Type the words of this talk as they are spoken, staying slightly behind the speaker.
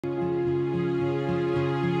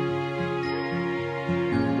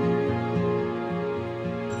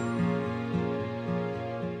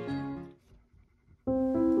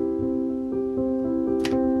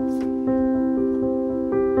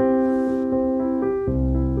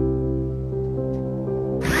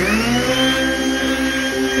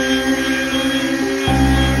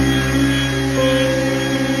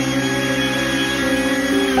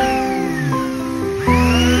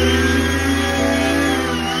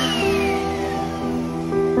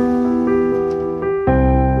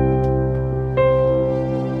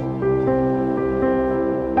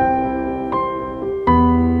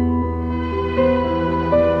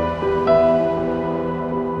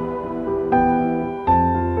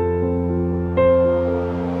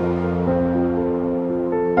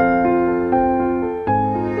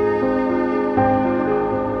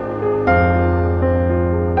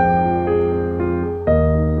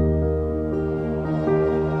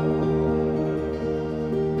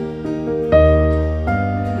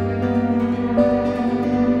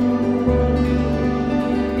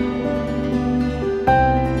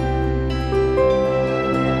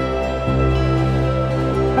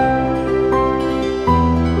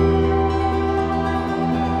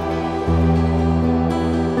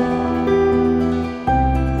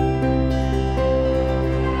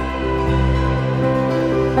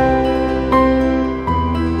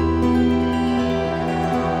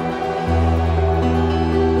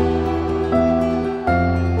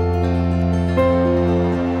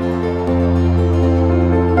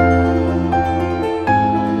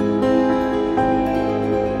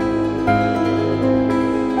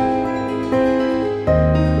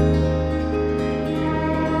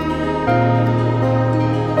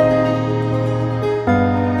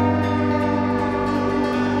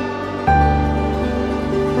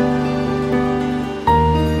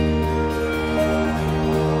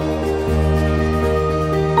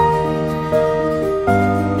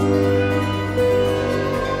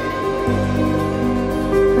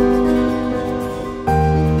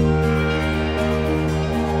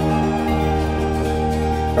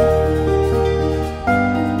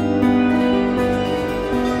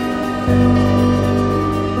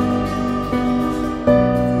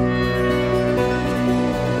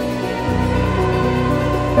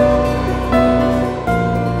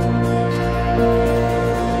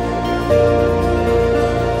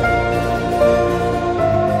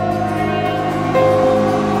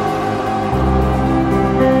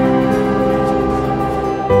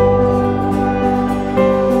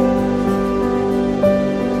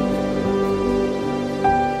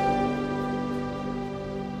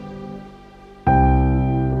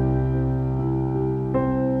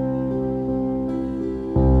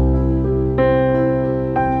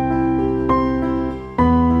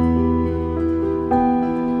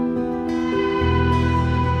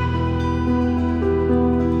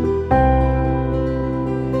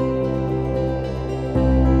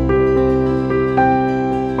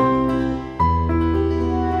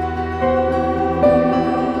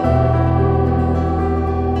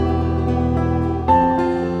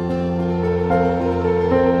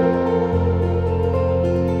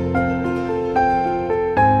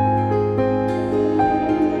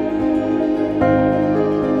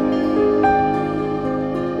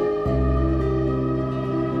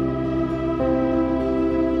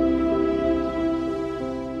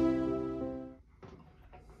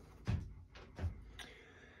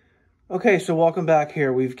Okay, so welcome back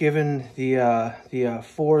here. We've given the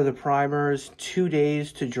four of the primers 2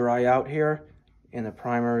 days to dry out here, and the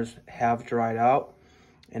primers have dried out.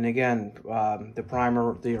 And again, the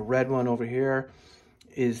primer, the red one over here,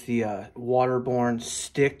 is the waterborne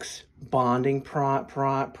STIX Bonding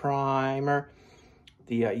Primer.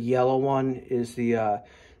 The yellow one is the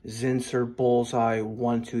Zinsser Bulls Eye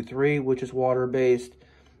 123, which is water-based.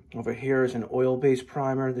 Over here is an oil-based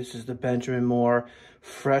primer. This is the Benjamin Moore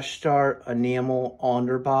Fresh Start Enamel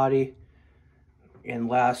Underbody. And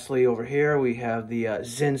lastly, over here, we have the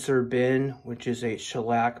Zinsser BIN, which is a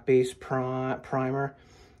shellac-based primer.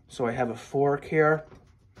 So I have a fork here,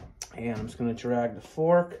 and I'm just going to drag the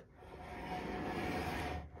fork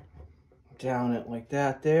down it like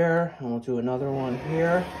that there, and we'll do another one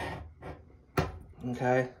here.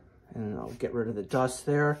 Okay, and I'll get rid of the dust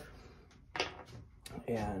there.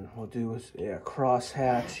 And we'll do a cross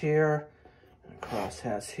hatch here, cross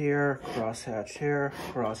hatch here, cross hatch here,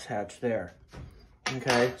 cross hatch there.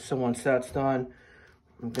 Okay, so once that's done,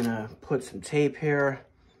 I'm gonna put some tape here.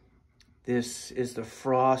 This is the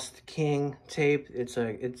Frost King tape. It's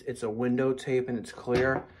a window tape and it's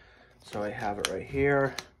clear. So I have it right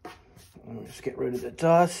here. Let me just get rid of the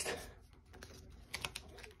dust.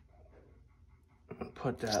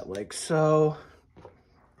 Put that like so.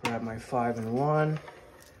 Grab my 5-in-1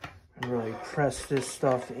 and really press this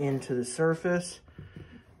stuff into the surface.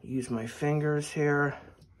 Use my fingers here.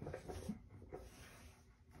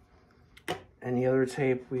 And the other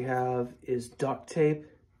tape we have is duct tape.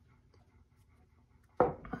 Okay,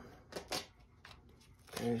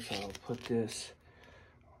 so I'll put this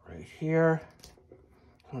right here.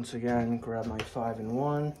 Once again, grab my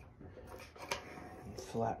 5-in-1 and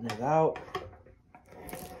flatten it out.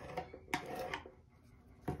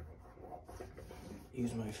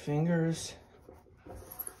 Use my fingers.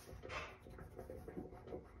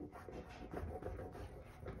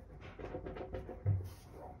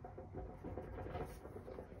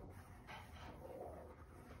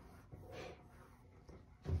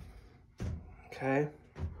 Okay.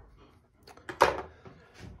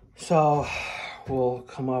 So we'll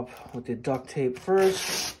come up with the duct tape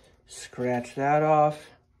first. Scratch that off.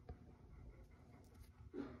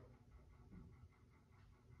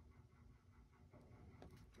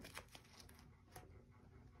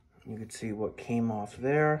 You can see what came off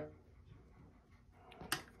there.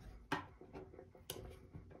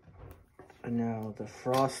 And now the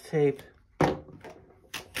frost tape.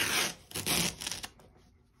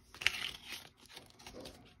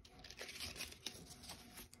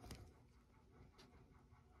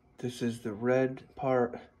 This is the red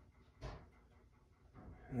part.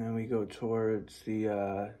 And then we go towards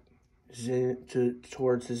the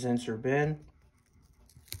towards the Zinsser bin.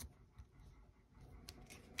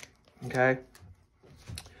 Okay,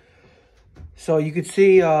 so you could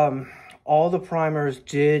see all the primers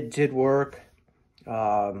did work.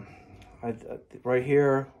 Right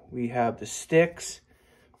here we have the STIX.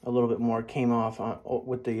 A little bit more came off on,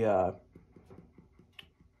 with the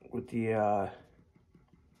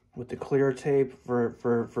clear tape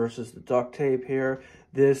versus the duct tape here.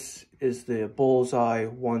 This is the Bulls Eye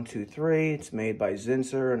 123. It's made by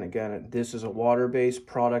Zinsser, and again, this is a water-based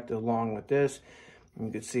product along with this. You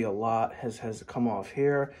can see a lot has come off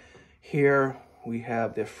here. Here we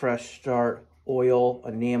have the Fresh Start Oil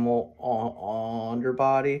Enamel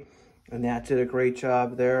Underbody, and that did a great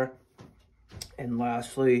job there. And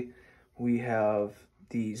lastly, we have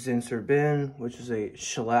the Zinsser BIN, which is a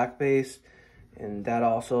shellac base, and that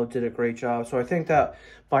also did a great job. So I think that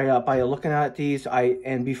by looking at these,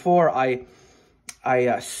 before I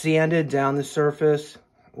sanded down the surface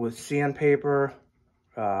with sandpaper.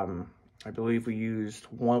 I believe we used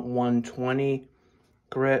 120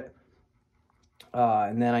 grit.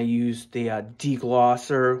 And then I used the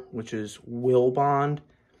deglosser, which is Will Bond,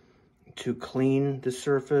 to clean the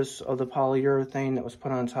surface of the polyurethane that was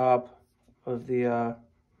put on top of the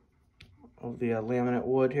laminate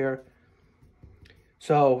wood here.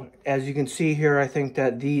 So as you can see here, I think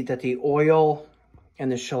that the oil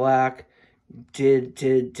and the shellac did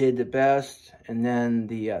the best, and then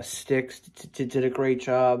the STIX did a great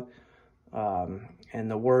job. And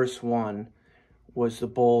the worst one was the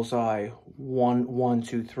Bulls Eye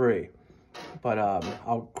 123. But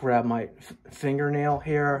I'll grab my fingernail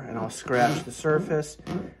here and I'll scratch the surface,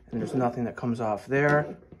 and there's nothing that comes off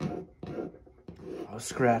there. I'll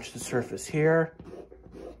scratch the surface here,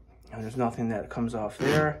 and there's nothing that comes off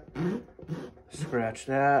there. Scratch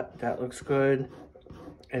that. That looks good.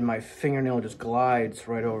 And my fingernail just glides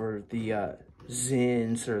right over the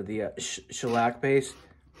Zinsser, the shellac base.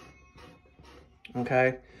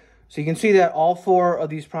 Okay, So you can see that all 4 of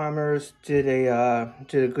these primers did a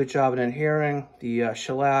good job in adhering. The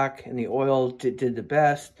shellac and the oil did the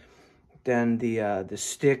best. Then the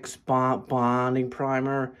STIX Bonding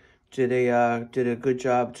Primer did a good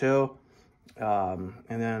job too. And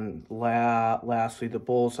then lastly, the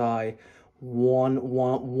Bulls Eye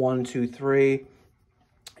 123.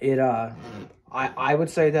 I would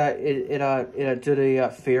say that it did a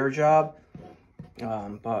fair job.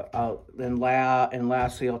 But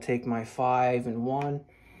lastly, I'll take my 5-in-1.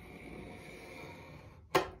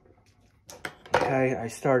 Okay, I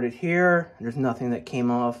started here. There's nothing that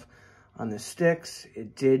came off on the sticks.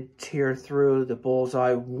 It did tear through the Bulls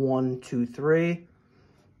Eye 123.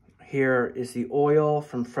 Here is the oil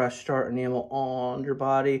from Fresh Start Enamel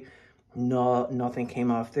Underbody. Nothing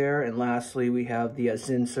came off there. And lastly, we have the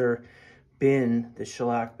Zinsser BIN, the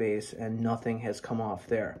shellac base, and nothing has come off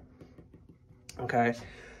there. Okay,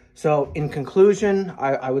 so in conclusion,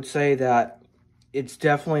 I would say that it's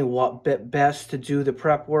definitely best to do the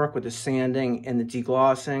prep work with the sanding and the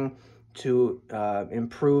deglossing to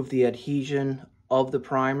improve the adhesion of the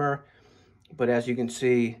primer. But as you can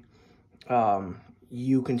see how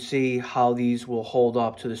these will hold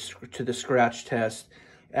up to the scratch test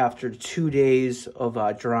after 2 days of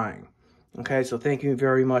drying. Okay, so thank you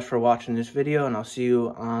very much for watching this video, and I'll see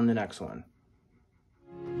you on the next one.